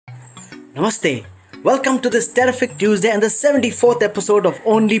Namaste. Welcome to this terrific Tuesday and the 74th episode of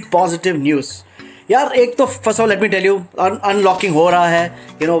Only Positive News. यार एक तो first of all let me tell you unlocking हो रहा है.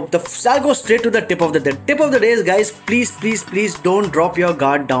 You know the I go straight to the tip of the day. Tip of the day is guys, please don't drop your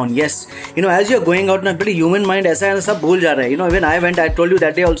guard down. Yes, you know as you are going out ना, बड़ी human mind ऐसा है, सब भूल जा रहा है. You know even I told you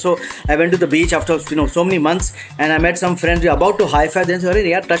that day also, I went to the beach after so many months and I met some friends about to high five. Then अरे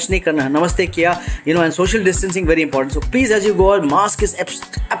यार टच नहीं करना, नमस्ते किया, you know, and social distancing very important. So please as you go out, mask is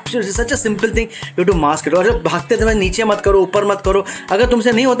absolutely such a simple thing, you to mask it. और जब भागते समय नीचे मत करो, ऊपर मत करो. अगर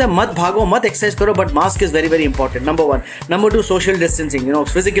तुमसे नहीं होता है मत भागो, मत एक्सरसाइज करो, but mask is very important. Number 1. Number 2, social distancing, you know,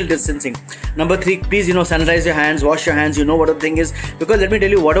 physical distancing. Number 3, please, you know, sanitize your hands, wash your hands. You know what the thing is, because let me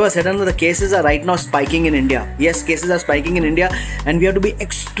tell you, whatever said, the cases are right now spiking in India. Yes, cases are spiking in India and we have to be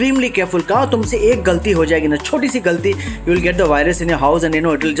extremely careful. कहाँ तुमसे एक गलती हो जाएगी ना, छोटी सी गलती, you will get the virus in your house and you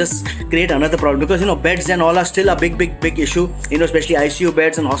know it will just create another problem, because you know beds and all are still a big issue, you know, especially ICU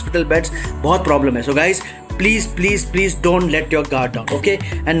beds and hospital beds. बहुत problem है. So guys, please don't let your guard down, okay?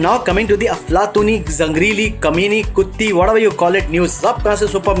 And now coming to the अफलातूनी, जंगरीली, कमीनी, कुत्ती, whatever you call it news, सब कहाँ से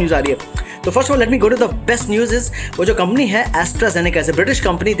super news आ रही है. तो first of all let me go to the best news is, वो जो company है एस्ट्राजेनेका, से British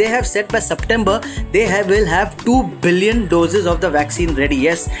company, they have set bye September they will have 2 billion doses of the vaccine ready.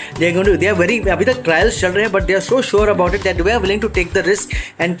 Yes, they are very, अभी तक trials चल रहे हैं, but they are so sure about it that we are willing to take the risk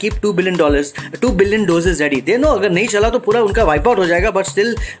and keep $2 billion doses ready. They know अगर नहीं चला तो पूरा उनका वाइप आउट हो जाएगा, but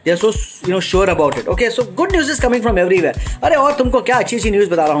still they are so you know sure about it. Okay, so good news is coming from everywhere. अरे और तुमको क्या अच्छी न्यूज़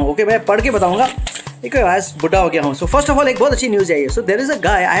बता रहा हूँ. ओके, मैं पढ़ के बताऊंगा, एक आज बुढ़ा हो गया हूँ. सो फर्स्ट ऑफ ऑल एक बहुत अच्छी न्यूज़ है ये. So there is a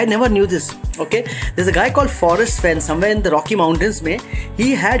guy, I never knew this. Okay, there is a guy called forest fan somewhere in the Rocky mountains में.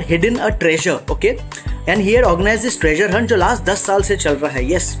 He had hidden a treasure. Okay, and he had organised this treasure Hunt जो last 10 साल से चल रहा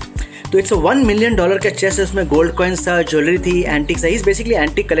है. Yes, तो it's $1 million का chest है, उसमें गोल्ड कॉइन्स था, ज्वेलरी थी, एंटिक्स था. He is basically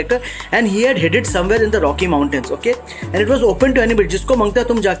antique collector and he had hide it somewhere in the Rocky mountains. Okay, and it was open to anybody, जिसको मांगता है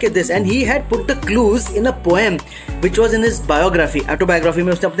तुम जाके this. And he had put the clues in a poem which was in his biography, autobiography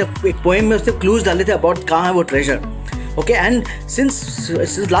में उसने अपने एक poem में उसने क्लूज डाले थे अबाउट कहाँ है वो treasure. Okay, and since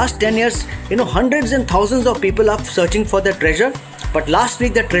last 10 years, you know, hundreds and thousands of people are searching for the treasure. But last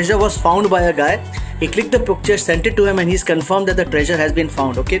week the treasure was found by a guy. He clicked the picture, sent it to him, and he's confirmed that the treasure has been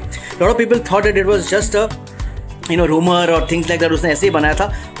found. Okay, a lot of people thought that it was just a rumor or things like that, उसने ऐसे ही बनाया था,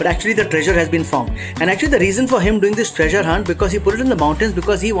 but actually the treasure has been found. And actually the reason for him doing this treasure hunt, because he put it in the mountains,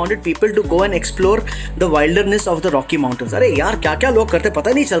 because he wanted people to go and explore the wilderness of the Rocky Mountains. अरे यार क्या क्या लोग करते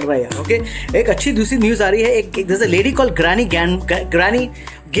पता नहीं चल रहा है यार. ओके, एक अच्छी दूसरी न्यूज़ आ रही है. एक there's a lady called Granny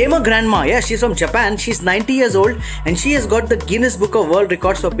Gamer Grandma. Yeah, she's from Japan. She's 90 years old and she has got the Guinness Book of World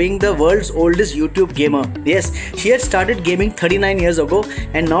Records for being the world's oldest YouTube gamer. Yes, she had started gaming 39 years ago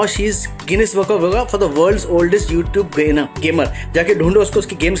and now she's Guinness Book of World for the world's oldest YouTube gamer. जाके ढूंढो उसको,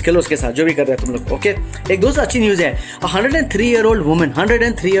 उसकी games खेलो उसके साथ, जो भी कर रहे हैं तुम लोग. ओके, एक दूसरी अच्छी न्यूज़ है. 103-year-old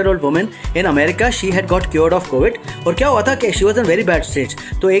woman in America, she had got cured of COVID. और क्या हुआ था कि she was in very bad stage.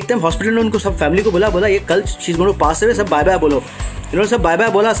 तो एक टाइम हॉस्पिटल ने उनको सब फैमिली को बोला ये कल she's going to pass away, सब बाय बाय बोलो. सब बाय बाय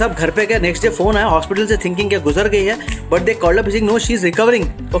बोला, सब घर पे गए. नेक्स्ट डे फोन आया हॉस्पिटल से, थिंकिंग क्या गुजर गई है, but they called up saying no, she is recovering.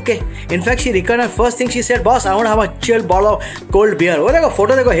 Okay, in fact she recovered. First thing she said, boss, I want to have a chilled bottle of cold beer. वो देखो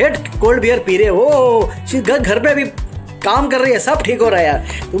photo देखो, head cold beer P रहे हो. She घर पे अभी काम कर रही है, सब ठीक हो रहा है यार.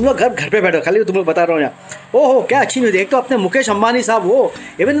 तुम लोग घर पे बैठो, खाली तुम लोग बता रहा हूँ यार. ओहो क्या अच्छी न्यूज़. एक तो अपने मुकेश अंबानी साहब, वो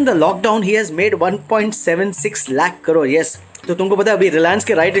even in the lockdown he has made 1.76 lakh crore. Yes, तो तुमको पता है अभी रिलायंस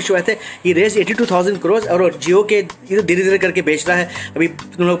के राइट इशू आए थे, ये रेज 82,000 करोड़ और जियो के धीरे धीरे करके बेच रहा है. अभी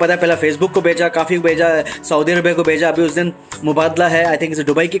तुम लोग पता है पहला फेसबुक को बेचा, काफ़ी को बेचा, सऊदी अरबिया को बेचा, अभी उस दिन मुबादला है, आई थिंक इस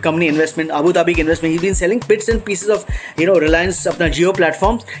दुबई की कंपनी इन्वेस्टमेंट, अबू धाबी की investment. He been selling bits and pieces of Reliance अपना जियो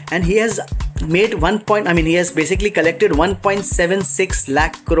platforms and he has made he has basically collected 1.76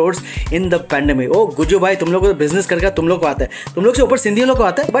 lakh crores in the pandemic. ओ गुजू भाई, तुम लोग को बिजनेस करके तुम लोग को आता है, तुम लोग से ऊपर सिंधी लोग को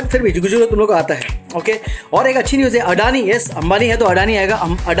आता है, बट फिर भी गुजू तुम लोग को आता है. ओके, और एक अच्छी न्यूज़ है, अडानी. यस, अंबानी है तो अडानी आएगा.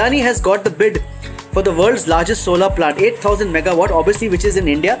 Adani has got the bid for the world's largest solar plant, 8,000 megawatt, obviously, which is in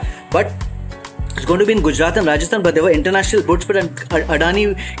India, but it's going to be in Gujarat and Rajasthan, but there were international bids, but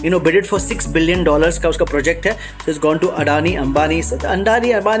Adani, bid it for $6 billion का उसका project है. So it's gone to Adani,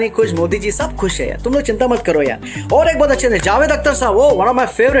 Ambani खुश, मोदी जी सब खुश है यार, तुम लोग चिंता मत करो यार. और एक बहुत अच्छे थे, जावेद अख्तर साहब, वो one of my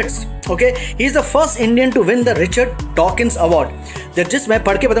favorites. Okay, he is the first Indian to win the Richard Dawkins Award. जिस मैं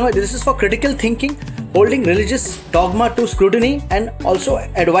पढ़ के बताऊंगा, this is for critical thinking, holding religious dogma to scrutiny and also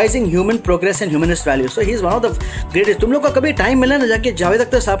advising human progress and humanist values. So he is one of the greatest. तुम लोग को कभी time मिला ना, जाके जावेद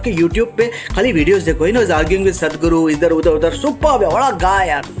अख्तर साहब के YouTube पे खाली वीडियोस देखो. He is arguing with सदगुरु, इधर उधर सुपर है, बड़ा गाय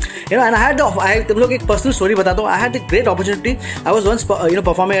यार. You know, and I तुम लोग एक पर्सनल स्टोरी बताता हूँ. I had a great opportunity. I was once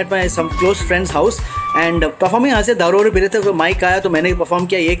performing at my some close friend's house and performing यहाँ से दारू वारू पी रहे थे, तो माइक आया तो मैंने परफॉर्म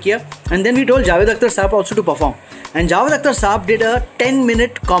किया, ये किया, and then we told Javed Akhtar साहब also to perform, and Javed Akhtar साहब did a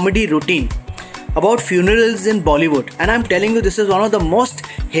 10-minute comedy routine about funerals in Bollywood, and I'm telling you, this is one of the most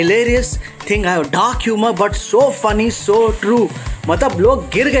hilarious thing I have. Dark humor but so funny, so true. मतलब लोग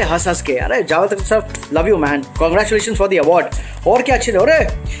गिर गए हंस के. अरे जावेद अख्तर साहब, love you man, congratulation for the award. और क्या अच्छी,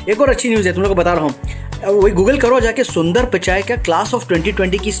 अरे एक और अच्छी न्यूज़ है तुम लोग को बता रहा हूँ. वही गूगल करो जाके, सुंदर पिचाई का क्लास ऑफ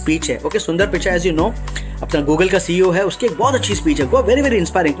 2020 की स्पीच है. ओके, सुंदर पिचाई एज यू नो अपना गूगल का सीईओ है, उसकी एक बहुत अच्छी स्पीच है, वो वेरी वेरी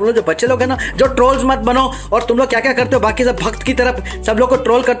इंस्पायरिंग. तुम लोग जो बच्चे लोग हैं ना, जो ट्रोल्स मत बनो, और तुम लोग क्या क्या करते हो बाकी सब भक्त की तरफ सब लोग को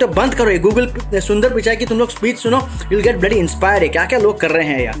ट्रोल करते हो, बंद करो. ये गूगल सुंदर पिचाई की तुम लोग स्पीच सुनो, you will get bloody inspired है क्या क्या लोग कर रहे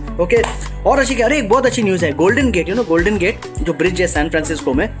हैं यार. ओके, और अच्छी, अरे एक बहुत अच्छी न्यूज़ है. गोल्डन गेट, गोल्डन गेट जो ब्रिज है सैन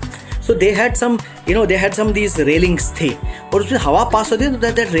फ्रांसिस्को में, so they had some these railings थे, और उसमें हवा पास होती है, तो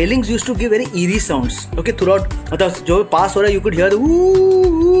that railings used to give very eerie sounds. Okay, throughout, मतलब जो पास हो रहा है you could hear the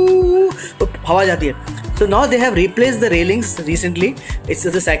तो हवा जाती है. So now they have replaced the railings recently. It's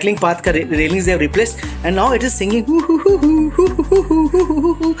the cycling path का railings they have replaced, and now it is singing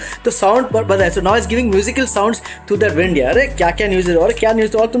तो sound बदला है. So now it's giving musical sounds to that wind यार. अरे क्या क्या news है, और क्या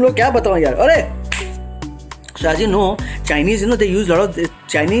न्यूज़, और तुम लोग क्या बताओ यार. अरे so as you know, Chinese, they use a lot of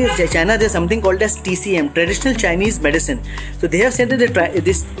China. There's something called as TCM, traditional Chinese medicine. So they have said that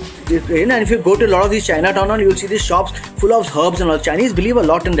this, and if you go to a lot of these Chinatown, you'll see these shops full of herbs and all. Chinese believe a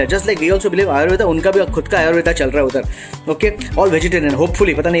lot in that, just like we also believe Ayurveda. उनका भी खुद का Ayurveda चल रहा है उधर. Okay, all vegetarian,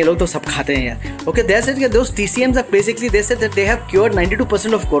 hopefully. पता नहीं ये लोग तो सब खाते हैं यार. Okay, they said that those TCMs are basically, they said that they have cured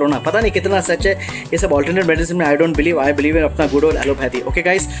 92% of corona. पता नहीं कितना सच है ये सब alternate medicine में. I don't believe. I believe in अपना good old allopathy. Okay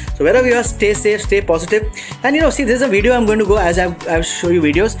guys, so wherever you are, stay safe, stay positive, and see, there's a video I'm going to go, as I've show you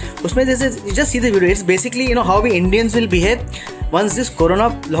videos. उसमें जैसे you just see the video. It's basically how we Indians will behave once this corona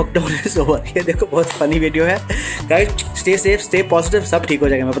lockdown is over. ये देखो बहुत funny video है. Guys, stay safe, stay positive, सब ठीक हो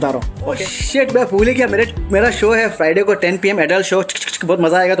जाएगा, मैं बता रहा हूँ. Okay. Shit, मैं भूल ही गया, मेरा शो है फ्राइडे को 10 PM एडल्ट शो. बहुत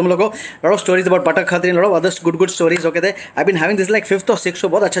मजा आएगा तुम लोगों को. Lot of stories about Atul Khatri, lot of other good stories. Okay, I've been having this like 5th or 6th, so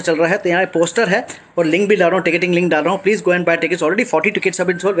बहुत अच्छा चल रहा है. तो यहाँ पोस्टर है और लिंक भी डाल रहा हूँ, टिकटिंग लिंक डाल रहा हूँ. Please go and buy tickets. Already 40 tickets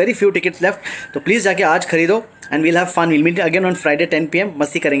have been sold, very few tickets left. तो प्लीज़ जाके आज खरीदो, and we'll have fun. We'll meet again on Friday 10 PM.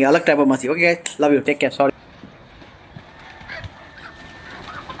 मस्ती करेंगे, अलग टाइप ऑफ मस्ती. Okay guys, love you, take care. Sorry.